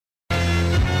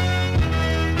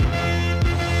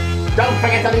Don't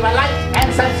forget to leave a like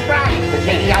and subscribe to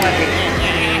Genealogy.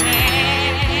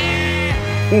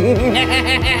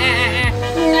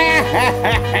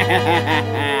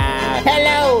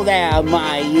 Hello there,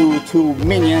 my YouTube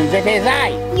minions. It is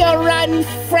I, your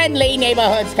unfriendly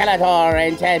neighborhood Skeletor,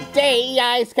 and today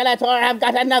I, Skeletor, have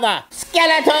got another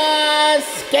Skeletor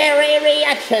Scary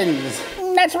Reactions.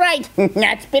 That's right.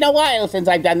 It's been a while since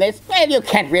I've done this. Well, you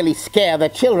can't really scare the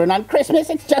children on Christmas.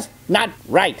 It's just not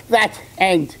right. That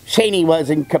and Shani was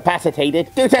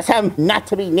incapacitated due to some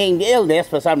not-to-be-named illness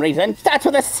for some reason. Starts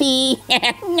with a C,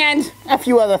 and a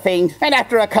few other things. And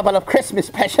after a couple of Christmas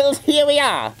specials, here we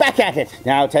are, back at it.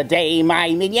 Now today,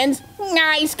 my minions,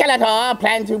 I, Skeletor,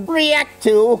 plan to react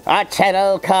to a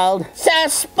channel called Sir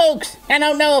Spooks. I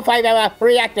don't know if I've ever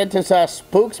reacted to Sir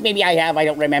Spooks. Maybe I have, I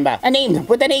don't remember. A name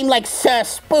with a name like Sir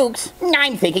Spooks,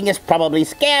 I'm thinking is probably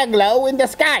Scareglow in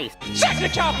disguise.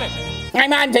 Chocolate chocolate!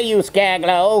 I'm on to you,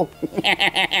 Scareglow.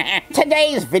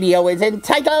 Today's video is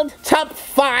entitled Top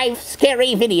 5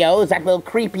 Scary Videos That Will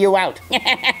Creep You Out.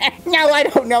 Now, I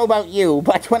don't know about you,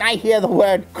 but when I hear the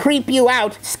word creep you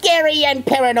out, scary and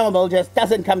paranormal just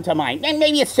doesn't come to mind. And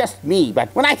maybe it's just me,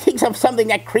 but when I think of something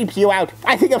that creeps you out,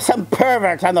 I think of some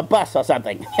pervert on the bus or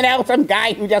something. You know, some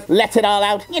guy who just lets it all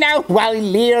out, you know, while he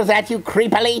leers at you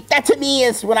creepily. That to me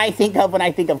is what I think of when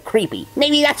I think of creepy.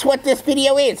 Maybe that's what this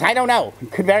video is, I don't know.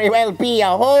 It could very well be a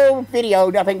whole video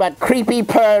nothing but creepy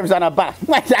pervs on a bus.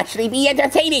 Might actually be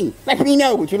entertaining. Let me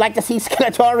know, would you like to see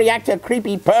Skeletor react to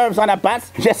creepy pervs on a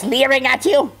bus just leering at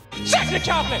you? Chocolate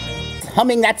chocolate!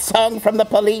 Humming that song from the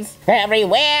Police.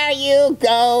 Everywhere you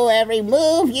go, every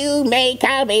move you make,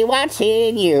 I'll be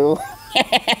watching you.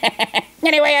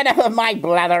 Anyway, enough of my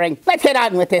blathering. Let's get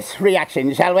on with this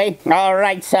reaction, shall we?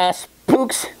 Alright, Sir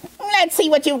Spooks. Let's see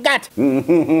what you've got.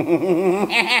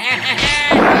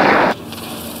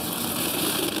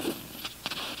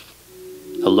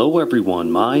 Hello everyone,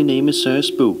 my name is Sir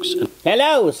Spooks.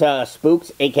 Hello, Sir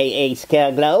Spooks, aka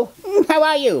Scareglow. How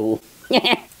are you?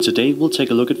 Today we'll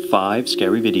take a look at 5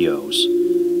 scary videos.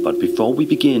 But before we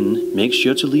begin, make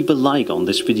sure to leave a like on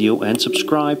this video and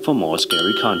subscribe for more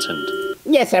scary content.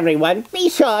 Yes, everyone, be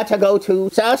sure to go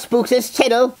to Sir Spooks'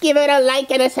 channel, give it a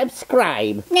like and a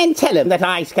subscribe, and tell him that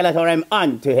I, Skeletor, am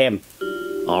on to him.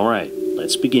 Alright,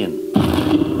 let's begin.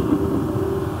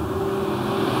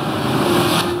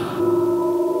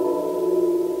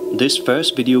 This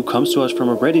first video comes to us from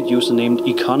a Reddit user named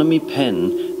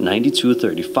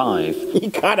EconomyPen9235.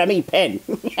 Economy Pen.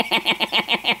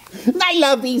 I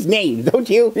love these names, don't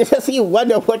you? Just so you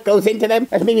wonder what goes into them.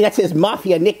 Maybe that's his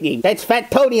mafia nickname. That's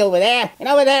Fat Tony over there. And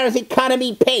over there is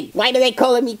Economy Pen. Why do they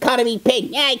call him Economy Pen?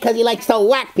 Yeah, because he likes to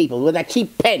whack people with a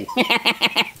cheap pen.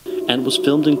 And was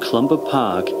filmed in Clumber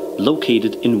Park,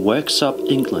 located in Worksop,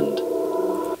 England.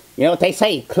 You know what they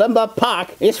say, Clumber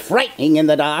Park is frightening in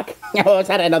the dark. Oh, is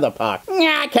that another park?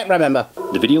 Yeah, I can't remember.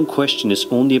 The video in question is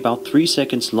only about 3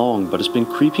 seconds long, but has been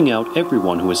creeping out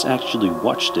everyone who has actually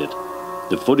watched it.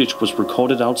 The footage was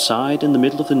recorded outside in the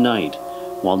middle of the night,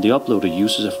 while the uploader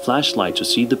uses a flashlight to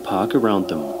see the park around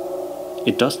them.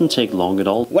 It doesn't take long at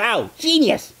all. Wow,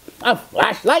 genius! A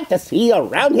flashlight to see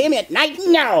around him at night?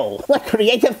 No! What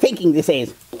creative thinking this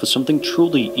is. For something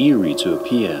truly eerie to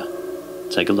appear.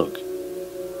 Take a look.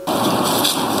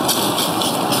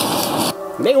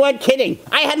 They weren't kidding.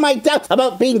 I had my doubts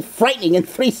about being frightening in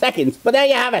 3 seconds, but there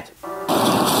you have it.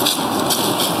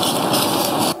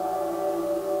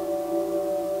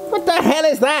 What the hell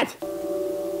is that?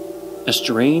 A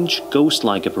strange,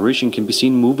 ghost-like apparition can be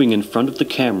seen moving in front of the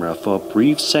camera for a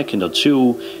brief second or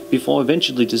two before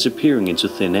eventually disappearing into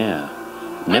thin air.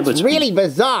 That's really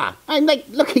bizarre. I'm like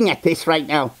looking at this right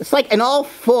now. It's like an all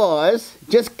fours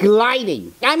just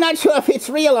gliding. I'm not sure if it's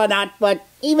real or not, but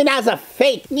even as a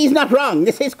fake, he's not wrong.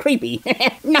 This is creepy.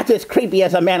 Not as creepy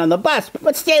as a man on the bus,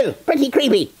 but still pretty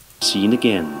creepy. Seen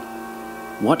again.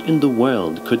 What in the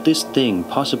world could this thing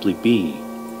possibly be?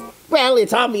 Well,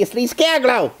 it's obviously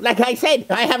Scareglow. Like I said,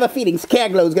 I have a feeling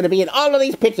Scareglow's gonna be in all of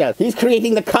these pictures. He's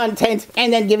creating the content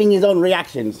and then giving his own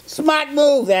reactions. Smart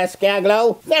move there,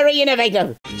 Scareglow. Very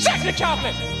innovative. Chocolate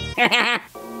chocolate!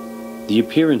 The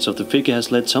appearance of the figure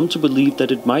has led some to believe that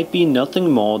it might be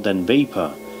nothing more than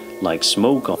vapor, like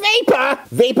smoke or... Vapor!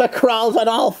 Vapor crawls on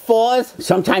all fours.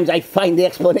 Sometimes I find the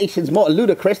explanations more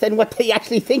ludicrous than what they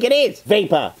actually think it is.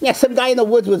 Vapor. Yeah, some guy in the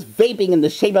woods was vaping in the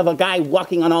shape of a guy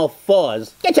walking on all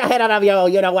fours. Get your head out of your,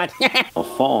 you know what. or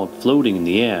fog floating in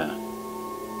the air.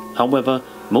 However,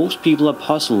 most people are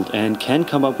puzzled and can't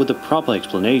come up with a proper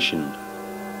explanation.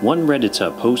 One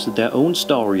Redditor posted their own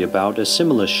story about a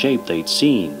similar shape they'd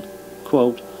seen.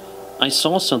 Quote, I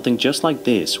saw something just like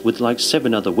this with like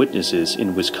 7 other witnesses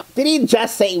in Wisconsin. Did he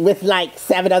just say with like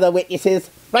 7 other witnesses?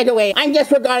 By the way, I'm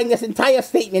disregarding this entire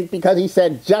statement because he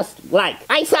said just like.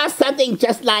 I saw something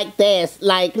just like this,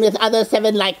 like with other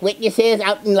 7 like witnesses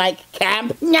out in like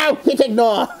camp. No, hit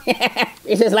ignore.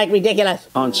 This is like ridiculous.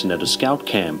 At a scout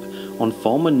camp on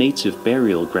former native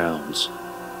burial grounds.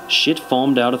 Shit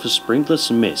formed out of a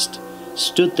sprinkler's mist,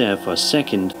 stood there for a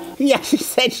second. He actually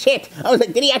said shit. I was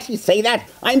like, did he actually say that?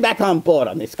 I'm back on board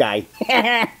on this guy.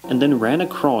 And then ran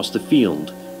across the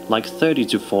field, like 30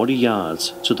 to 40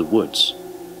 yards, to the woods.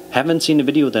 Haven't seen a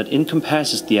video that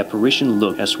encompasses the apparition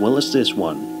look as well as this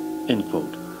one. End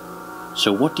quote.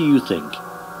 So what do you think?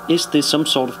 Is this some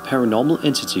sort of paranormal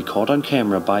entity caught on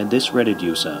camera by this Reddit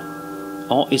user?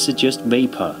 Or is it just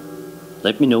vapor?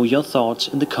 Let me know your thoughts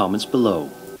in the comments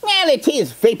below. Well, it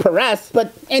is vaporous,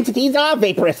 but entities are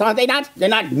vaporous, aren't they not? They're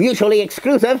not mutually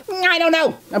exclusive. I don't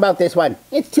know about this one.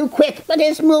 It's too quick, but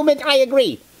his movement, I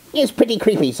agree, is pretty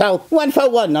creepy. So 1 for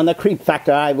 1 on the creep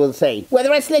factor, I will say.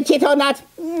 Whether it's legit or not,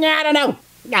 I don't know.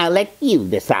 I'll let you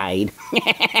decide.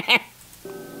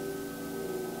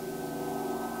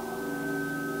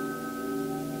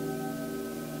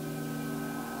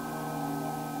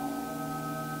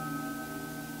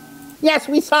 Yes,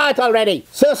 we saw it already.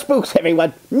 Sir Spooks,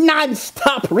 everyone.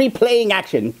 Non-stop replaying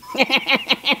action.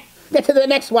 Get to the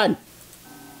next one.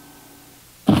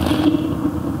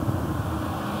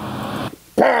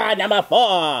 Number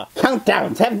 4.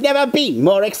 Countdowns have never been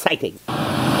more exciting.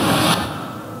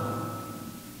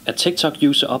 A TikTok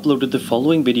user uploaded the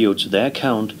following video to their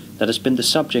account that has been the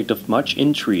subject of much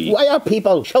intrigue. Why are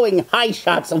people showing high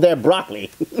shots of their broccoli?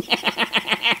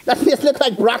 Doesn't this look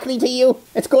like broccoli to you?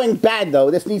 It's going bad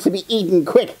though. This needs to be eaten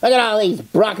quick. Look at all these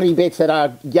broccoli bits that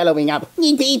are yellowing up.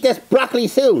 Need to eat this broccoli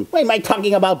soon. Why am I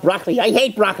talking about broccoli? I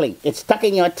hate broccoli. It's stuck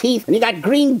in your teeth and you got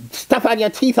green stuff on your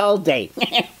teeth all day.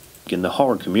 In the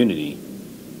horror community.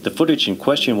 The footage in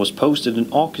question was posted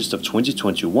in August of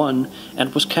 2021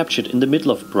 and was captured in the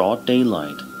middle of broad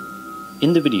daylight.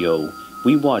 In the video,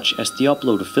 we watch as the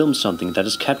uploader films something that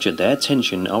has captured their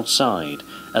attention outside,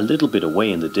 a little bit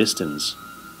away in the distance.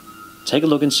 Take a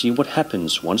look and see what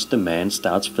happens once the man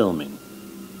starts filming.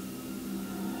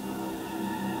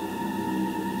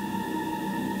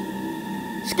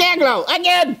 Scareglow,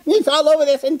 again! He's all over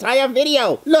this entire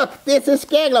video. Look, this is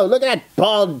Scareglow. Look at that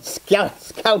bald,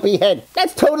 scalpy head.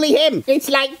 That's totally him. It's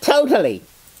like totally.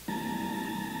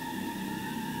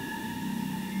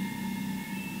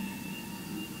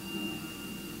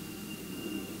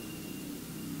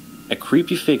 A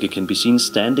creepy figure can be seen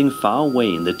standing far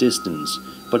away in the distance,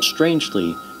 but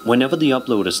strangely, whenever the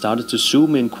uploader started to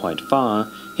zoom in quite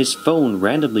far, his phone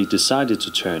randomly decided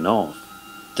to turn off.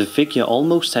 The figure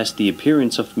almost has the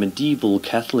appearance of a medieval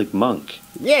Catholic monk.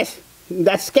 Yes,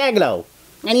 that's Scareglow.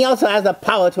 And he also has the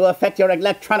power to affect your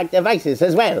electronic devices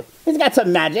as well. He's got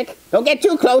some magic. Don't get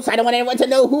too close, I don't want anyone to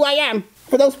know who I am.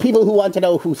 For those people who want to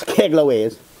know who Scareglow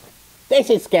is, this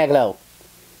is Scareglow.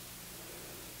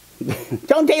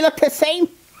 Don't they look the same?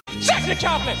 Chocolate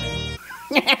chocolate!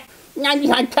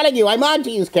 I'm telling you, I'm on to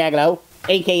you, Scareglow,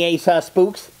 aka Sir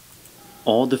Spooks.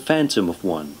 Or the phantom of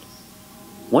one.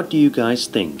 What do you guys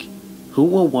think?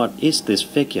 Who or what is this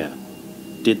figure?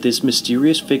 Did this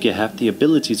mysterious figure have the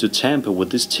ability to tamper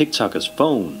with this TikToker's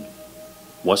phone?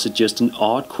 Was it just an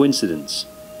odd coincidence?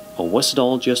 Or was it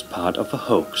all just part of a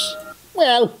hoax?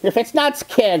 Well, if it's not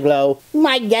Scareglow,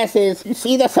 my guess is it's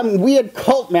either some weird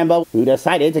cult member who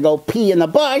decided to go pee in the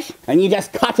bush and you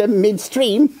just caught him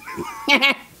midstream.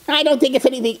 I don't think it's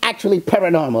anything actually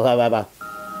paranormal, however.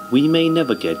 We may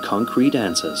never get concrete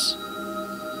answers.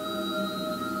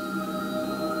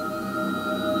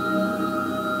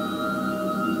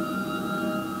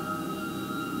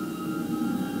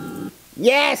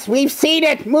 Yes, we've seen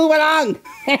it! Move along!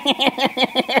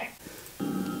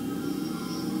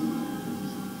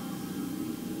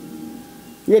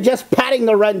 You're just padding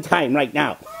the runtime right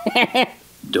now.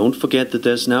 Don't forget that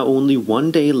there's now only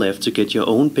 1 day left to get your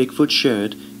own Bigfoot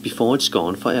shirt before it's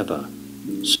gone forever.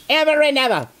 Ever and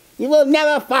ever! You will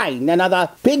never find another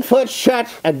Bigfoot shirt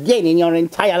again in your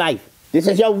entire life. This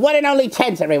is your one and only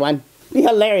chance, everyone. It'd be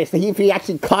hilarious if you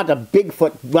actually caught a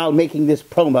Bigfoot while making this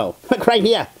promo. Look right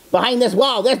here. Behind this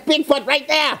wall, there's Bigfoot right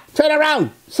there! Turn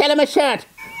around! Sell him a shirt!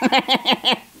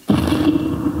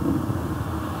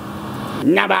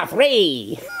 Number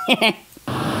 3!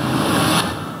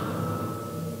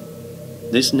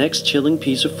 This next chilling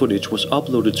piece of footage was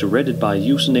uploaded to Reddit by a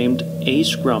user named A.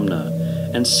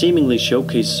 and seemingly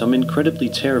showcased some incredibly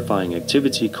terrifying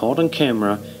activity caught on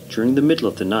camera during the middle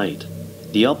of the night.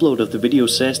 The upload of the video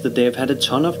says that they have had a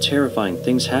ton of terrifying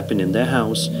things happen in their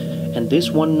house, and this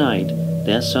one night,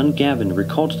 their son Gavin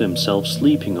recorded himself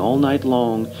sleeping all night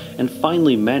long and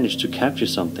finally managed to capture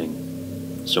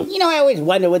something. So, You know, I always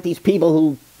wonder with these people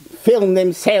who film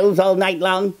themselves all night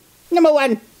long. Number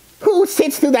one, who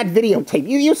sits through that videotape?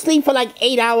 You sleep for like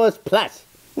 8 hours plus,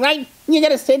 right? You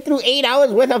gotta sit through 8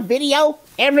 hours worth of video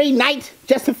every night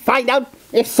just to find out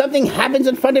if something happens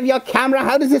in front of your camera.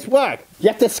 How does this work? You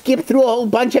have to skip through a whole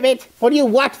bunch of it? Or do you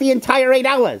watch the entire 8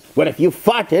 hours? What if you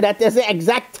farted at the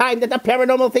exact time that the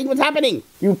paranormal thing was happening?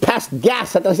 You passed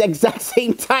gas at the exact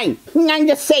same time. I'm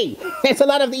just saying, there's a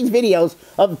lot of these videos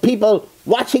of people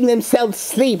watching themselves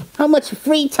sleep. How much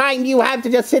free time do you have to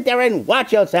just sit there and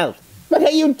watch yourself? What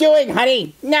are you doing,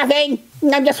 honey? Nothing.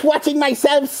 I'm just watching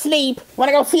myself sleep.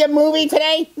 Wanna go see a movie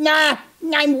today? Nah,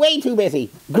 I'm way too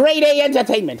busy. Grade A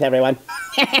entertainment, everyone.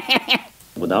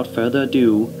 without further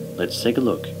ado, let's take a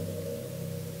look.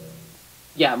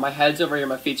 Yeah, my head's over here,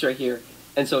 my feet's right here.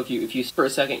 And so if you for a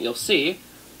second, you'll see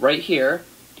right here.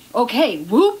 Okay,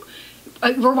 whoop.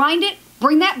 Rewind it,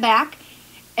 bring that back,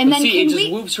 and then see, it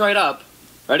just whoops right up.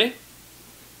 Ready?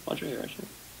 Watch right here, actually.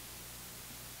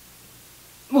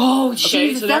 Oh, Jesus,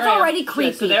 okay, so that's already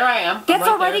creepy. Yeah, so there I am. That's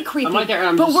already creepy. I'm right there, and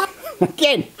I'm just...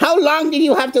 Again, how long did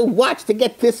you have to watch to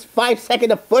get this 5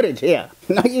 second of footage here?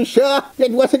 Are you sure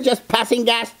it wasn't just passing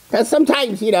gas? Because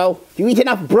sometimes, you know, if you eat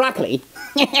enough broccoli...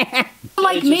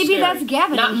 Like, maybe that's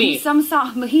Gavin. Not me.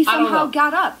 He somehow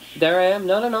got up. There I am.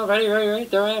 No. Ready.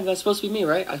 There I am. That's supposed to be me,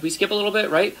 right? We skip a little bit,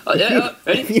 right? Ready?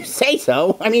 If you say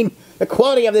so. I mean, the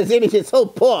quality of this image is so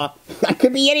poor. That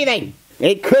could be anything.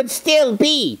 It could still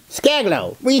be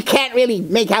Skaglow. We can't really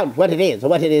make out what it is or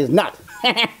what it is not.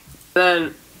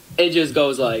 Then it just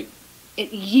goes like...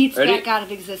 It yeets Ready? back out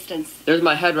of existence. There's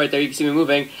my head right there. You can see me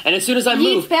moving. And as soon as I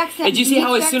move... Did you see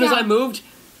how as soon as I moved...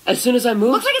 As soon as I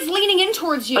moved... Looks like it's leaning in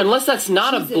towards you. Unless that's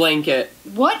not Jesus. A blanket.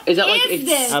 What is that?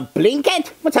 this? A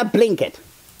blanket? What's a blanket?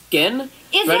 Skin?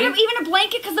 Is Ready? that even a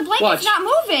blanket? Because the blanket's Watch. not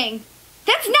moving.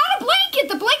 That's not a blanket.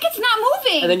 The blanket's not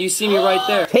moving. And then you see me right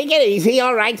there. Take it easy,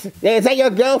 all right? Is that your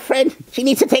girlfriend? She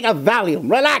needs to take a Valium.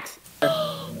 Relax.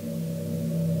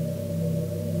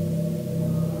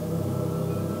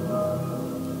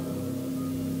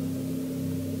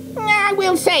 I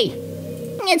will say,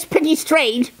 it's pretty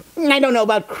strange. I don't know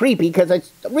about creepy, because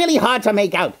it's really hard to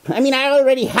make out. I mean, I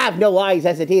already have no eyes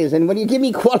as it is, and when you give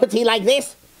me quality like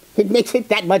this, it makes it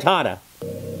that much harder.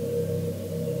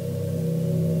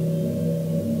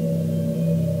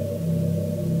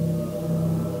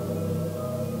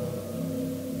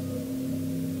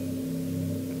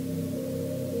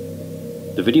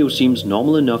 The video seems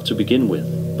normal enough to begin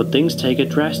with, but things take a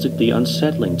drastically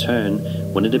unsettling turn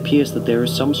when it appears that there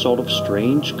is some sort of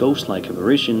strange, ghost-like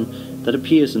apparition that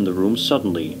appears in the room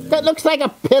suddenly. That looks like a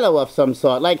pillow of some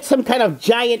sort, like some kind of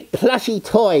giant plushy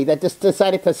toy that just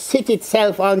decided to sit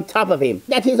itself on top of him.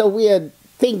 That is a weird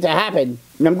thing to happen,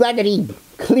 and I'm glad that he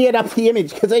cleared up the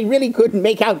image, because I really couldn't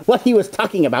make out what he was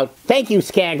talking about. Thank you,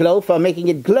 Skaglow, for making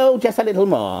it glow just a little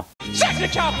more. Such a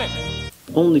chocolate!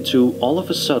 Only to, all of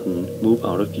a sudden, move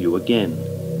out of view again.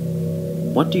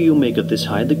 What do you make of this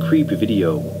highly creepy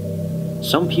video?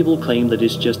 Some people claim that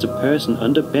it's just a person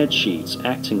under bed sheets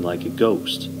acting like a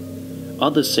ghost.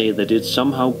 Others say that it's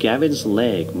somehow Gavin's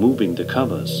leg moving the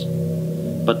covers.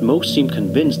 But most seem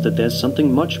convinced that there's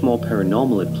something much more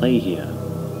paranormal at play here.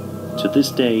 To this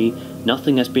day,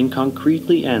 nothing has been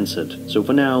concretely answered, so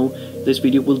for now, this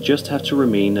video will just have to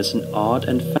remain as an odd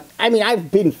and I mean,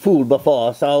 I've been fooled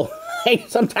before, so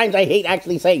sometimes I hate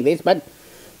actually saying this, but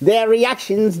their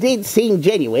reactions did seem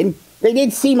genuine. They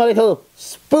did seem a little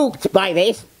spooked by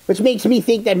this, which makes me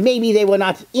think that maybe they were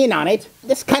not in on it.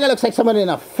 This kind of looks like someone in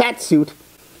a fat suit,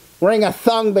 wearing a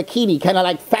thong bikini, kind of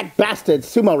like Fat Bastard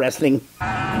sumo wrestling.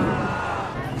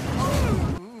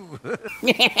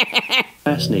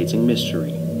 fascinating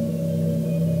mystery.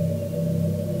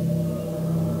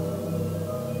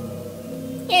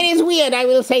 It is weird, I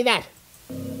will say that.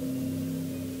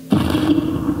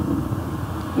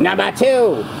 Number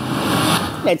 2.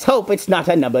 Let's hope it's not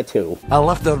a number 2. I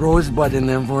left a rosebud in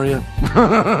there for you.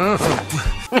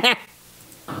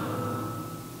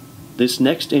 This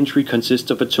next entry consists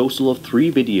of a total of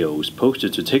 3 videos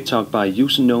posted to TikTok by a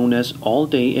user known as All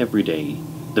Day Everyday.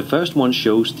 The first one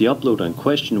shows the uploader in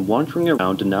question wandering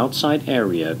around an outside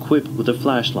area equipped with a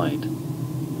flashlight.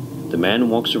 The man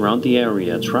walks around the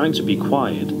area trying to be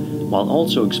quiet, while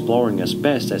also exploring as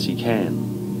best as he can.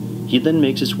 He then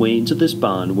makes his way into this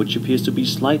barn, which appears to be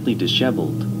slightly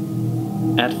disheveled.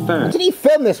 At first, Did he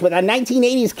film this with a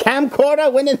 1980s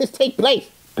camcorder? When did this take place?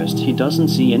 he doesn't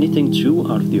see anything too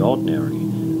out of the ordinary,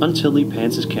 until he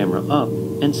pans his camera up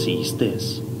and sees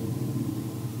this.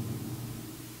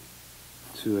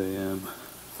 2 a.m.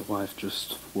 The wife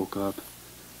just woke up.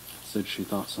 said she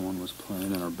thought someone was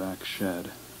playing in her back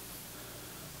shed.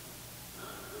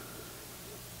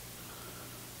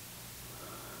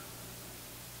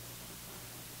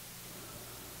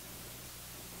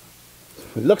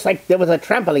 It looks like there was a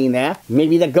trampoline there.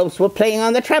 Maybe the ghosts were playing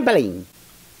on the trampoline.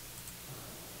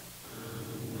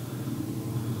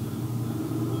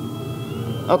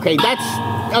 Okay,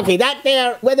 that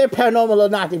there, whether paranormal or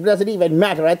not, it doesn't even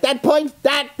matter. At that point,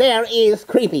 that there is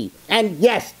creepy. And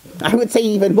yes, I would say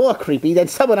even more creepy than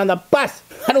someone on the bus.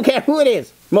 I don't care who it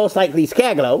is. Most likely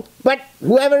Scareglow. But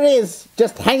whoever it is,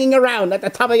 just hanging around at the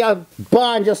top of your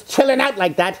barn, just chilling out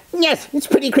like that. Yes, it's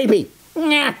pretty creepy.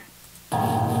 Yeah.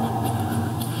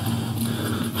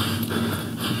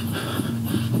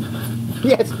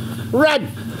 Yes, run!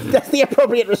 That's the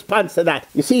appropriate response to that.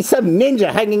 You see some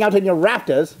ninja hanging out in your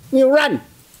rafters, you run!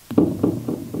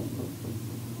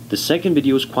 The second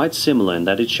video is quite similar in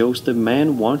that it shows the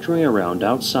man wandering around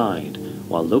outside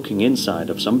while looking inside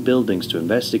of some buildings to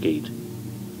investigate.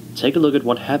 Take a look at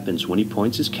what happens when he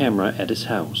points his camera at his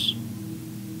house.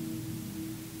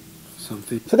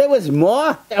 Something. So there was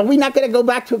more? Are we not going to go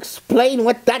back to explain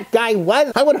what that guy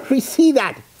was? How would we see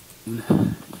that? He's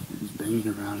banging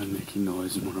around and making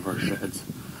noise in one of our sheds.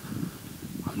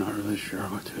 I'm not really sure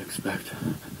what to expect.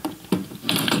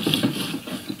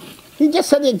 He just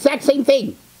said the exact same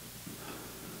thing.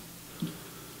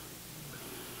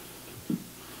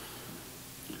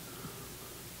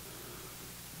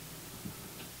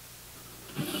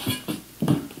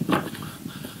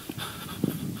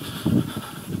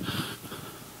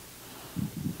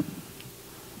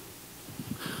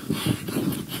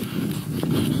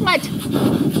 What?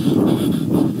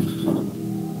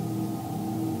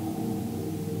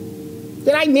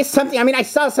 Did I miss something? I mean, I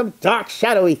saw some dark,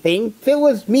 shadowy thing. If it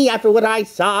was me after what I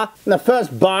saw in the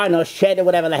first barn or shed or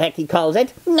whatever the heck he calls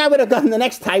it, I would have gone the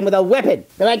next time with a weapon.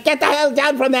 They're like, get the hell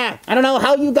down from there. I don't know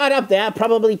how you got up there,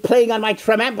 probably playing on my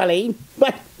trampoline,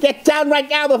 but get down right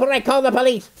now before I call the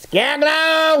police.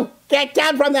 Scareglow! Get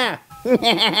down from there!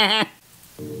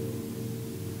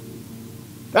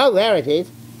 Oh, there it is.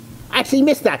 I actually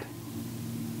missed that.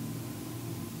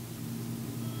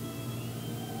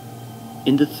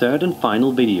 In the third and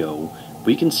final video,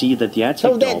 we can see that the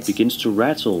attic doll begins to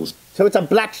rattle. So it's a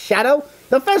black shadow?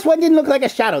 The first one didn't look like a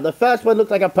shadow. The first one looked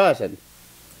like a person.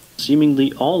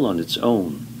 Seemingly all on its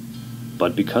own.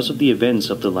 But because of the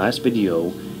events of the last video,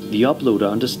 the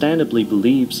uploader understandably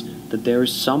believes that there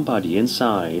is somebody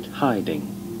inside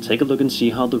hiding. Take a look and see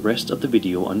how the rest of the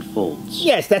video unfolds.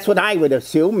 Yes, that's what I would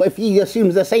assume. If he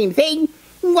assumes the same thing,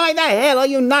 why the hell are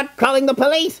you not calling the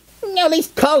police? At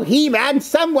least call He-Man,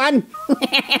 someone.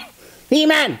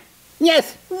 He-Man!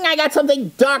 Yes, I got something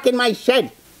dark in my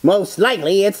shed. Most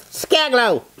likely it's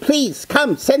Scareglow. Please,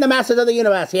 come, send the Masters of the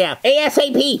Universe here.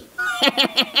 ASAP.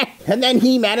 And then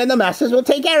He-Man and the Masters will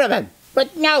take care of him.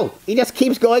 But no, he just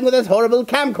keeps going with his horrible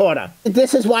camcorder.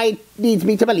 This is why it leads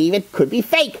me to believe it could be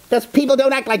fake. Because people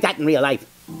don't act like that in real life.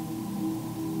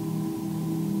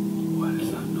 What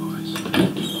is that noise?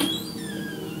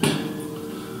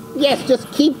 Yes, just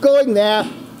keep going there.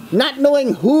 Not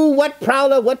knowing who, what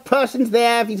prowler, what person's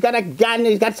there, if he's got a gun,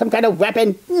 he's got some kind of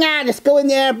weapon. Nah, just go in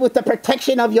there with the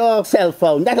protection of your cell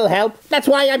phone. That'll help. That's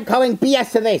why I'm calling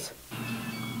BS to this.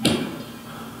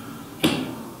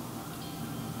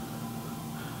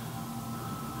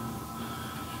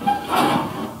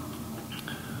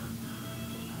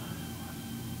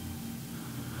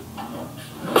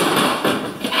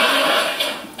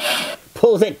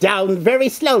 Pulls it down very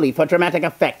slowly for dramatic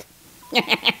effect.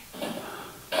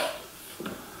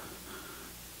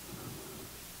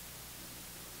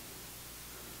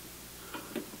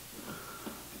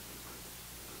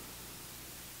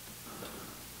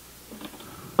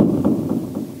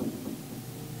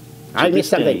 I missed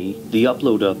something. The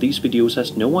uploader of these videos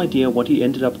has no idea what he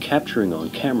ended up capturing on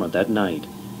camera that night,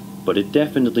 but it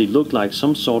definitely looked like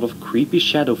some sort of creepy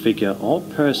shadow figure or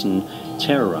person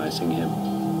terrorizing him.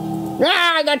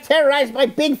 Ah, I got terrorized by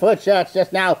Bigfoot shirts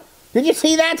just now. Did you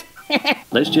see that?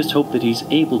 Let's just hope that he's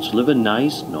able to live a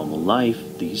nice, normal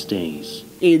life these days.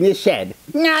 In this shed.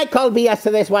 I call BS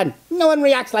to this one. No one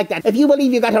reacts like that. If you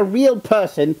believe you got a real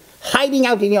person hiding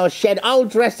out in your shed all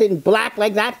dressed in black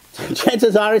like that,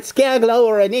 chances are it's Scareglow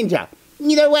or a ninja.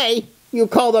 Either way, you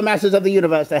call the Masters of the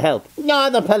Universe to help. Or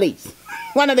the police.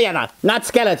 One or the other. Not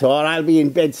Skeletor, I'll be in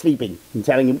bed sleeping and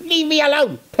telling him, leave me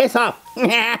alone, piss off.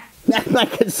 That's my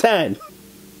concern.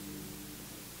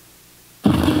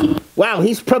 Wow,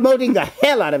 he's promoting the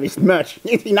hell out of his merch,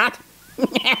 is he not?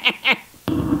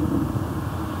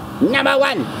 Number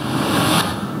 1.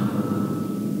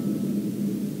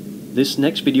 This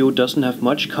next video doesn't have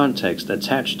much context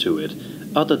attached to it,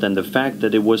 other than the fact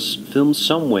that it was filmed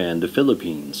somewhere in the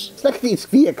Philippines. Look at these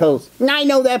vehicles. I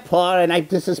know they're poor and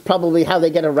this is probably how they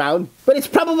get around, but it's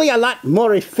probably a lot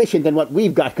more efficient than what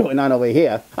we've got going on over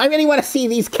here. I really want to see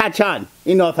these catch on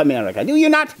in North America. Do you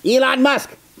not? Elon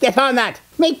Musk, get on that.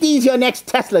 Make these your next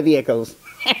Tesla vehicles.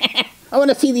 I want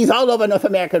to see these all over North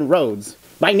American roads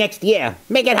by next year.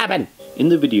 Make it happen. In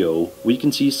the video, we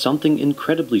can see something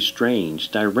incredibly strange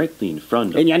directly in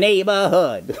front of in your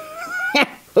neighborhood.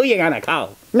 Who you gonna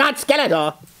call? Not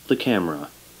Skeletor. the camera.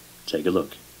 Take a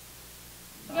look.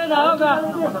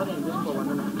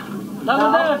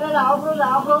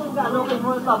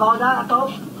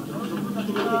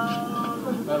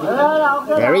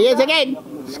 There he is again.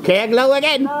 Skeglow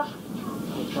again.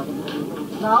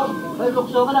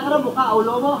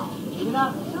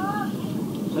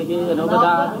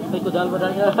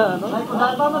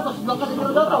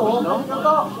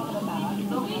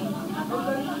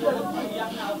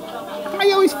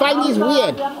 I always find these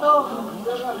weird.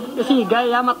 Does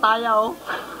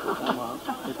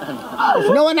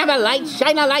no one have a light?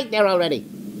 Shine a light there already.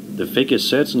 The figure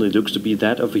certainly looks to be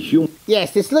that of a human.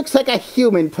 Yes, this looks like a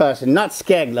human person, not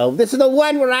Skeglow. This is the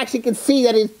one where I actually can see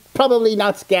that it's probably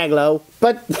not Skeglow.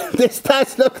 But this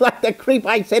does look like the creep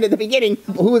I said at the beginning,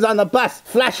 who was on the bus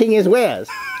flashing his wares.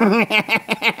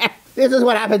 This is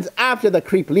what happens after the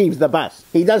creep leaves the bus.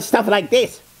 He does stuff like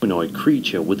this. Humanoid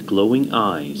creature with glowing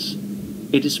eyes.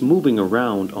 It is moving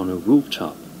around on a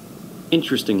rooftop.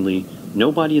 Interestingly,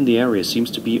 nobody in the area seems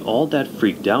to be all that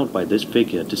freaked out by this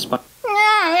figure despite...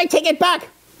 I take it back.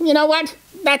 You know what?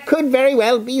 That could very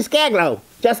well be Skeglow.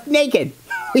 Just naked.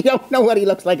 We don't know what he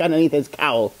looks like underneath his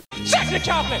cowl. Chocolate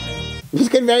chocolate! This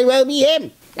could very well be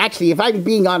him. Actually, if I'm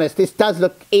being honest, this does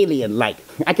look alien-like.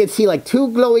 I can see like two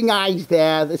glowing eyes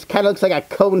there. This kind of looks like a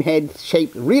cone head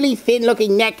shaped, really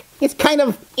thin-looking neck. It's kind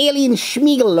of alien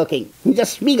Schmeagol looking. He's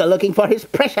just Schmeagol looking for his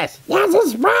precious. Yes,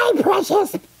 it's my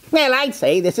precious. Well, I'd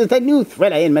say this is the new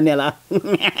thriller in Manila.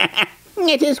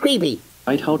 It is creepy.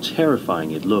 how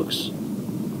terrifying it looks.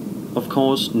 Of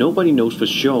course, nobody knows for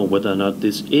sure whether or not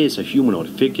this is a humanoid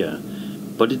figure,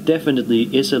 but it definitely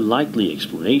is a likely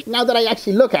explanation. Now that I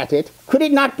actually look at it, could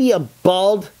it not be a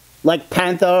bald, like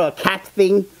panther or cat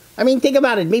thing? I mean, think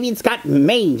about it. Maybe it's got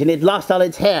mange and it lost all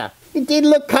its hair. It did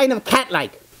look kind of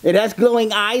cat-like. It has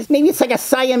glowing eyes. Maybe it's like a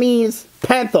Siamese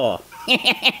panther.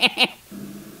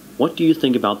 What do you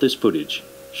think about this footage?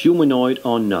 Humanoid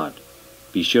or not?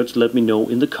 Be sure to let me know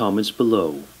in the comments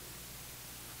below.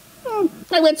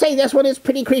 I would say this one is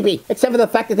pretty creepy, except for the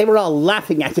fact that they were all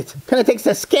laughing at it. Kind of takes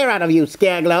the scare out of you,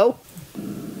 Skeglow.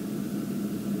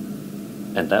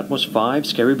 And that was 5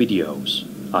 scary videos.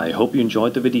 I hope you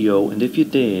enjoyed the video, and if you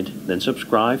did, then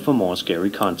subscribe for more scary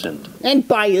content. And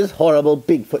buy his horrible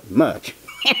Bigfoot merch.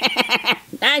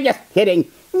 I'm just kidding.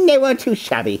 They weren't too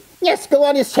shabby. Yes, go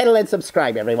on his channel and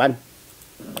subscribe, everyone.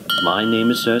 My name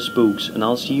is Sir Spooks, and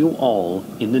I'll see you all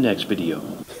in the next video.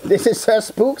 This is Sir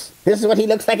Spooks? This is what he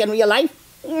looks like in real life?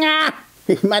 Nah,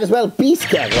 he might as well be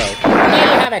Skeglow. There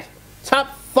you have it.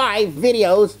 Top 5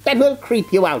 videos that will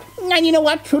creep you out. And you know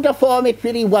what? True to form, it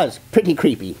really was pretty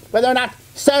creepy. Whether or not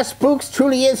Sir Spooks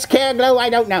truly is Skeglow, I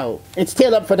don't know. It's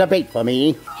still up for debate for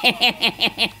me.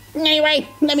 Anyway,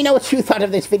 let me know what you thought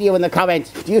of this video in the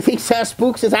comments. Do you think Sir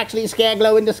Spooks is actually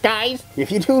Skeglow in disguise?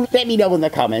 If you do, let me know in the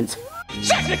comments.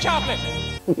 Chocolate chocolate!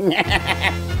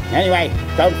 Anyway,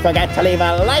 don't forget to leave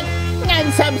a like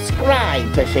and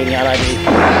subscribe to Shady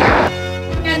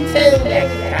Until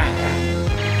next time.